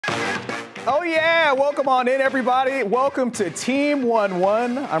Oh yeah, welcome on in everybody. Welcome to Team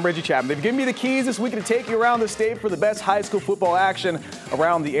 1-1. I'm Reggie Chapman. They've given me the keys this week to take you around the state for the best high school football action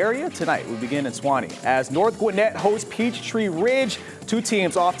around the area. Tonight we begin in Suwanee as North Gwinnett hosts Peachtree Ridge. Two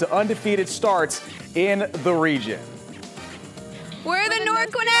teams off to undefeated starts in the region. We're the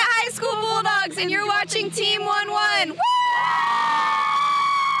North Gwinnett High School Bulldogs and you're watching Team 1-1. Woo!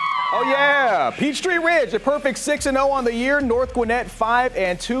 Oh yeah, Peachtree Ridge, a perfect 6-0 on the year. North Gwinnett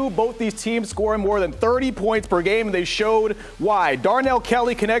 5-2. Both these teams scoring more than 30 points per game, and they showed why. Darnell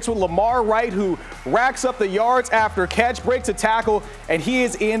Kelly connects with Lamar Wright, who racks up the yards after catch, breaks a tackle, and he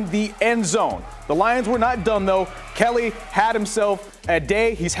is in the end zone. The Lions were not done though. Kelly had himself a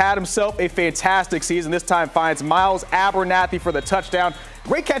day. He's had himself a fantastic season. This time finds Miles Abernathy for the touchdown.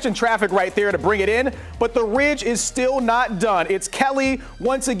 Great catch in traffic right there to bring it in, but the Ridge is still not done. It's Kelly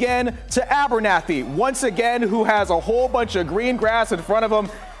once again to Abernathy, once again, who has a whole bunch of green grass in front of him.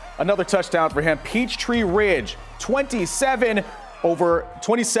 Another touchdown for him. Peachtree Ridge,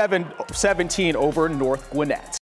 27-17 over North Gwinnett.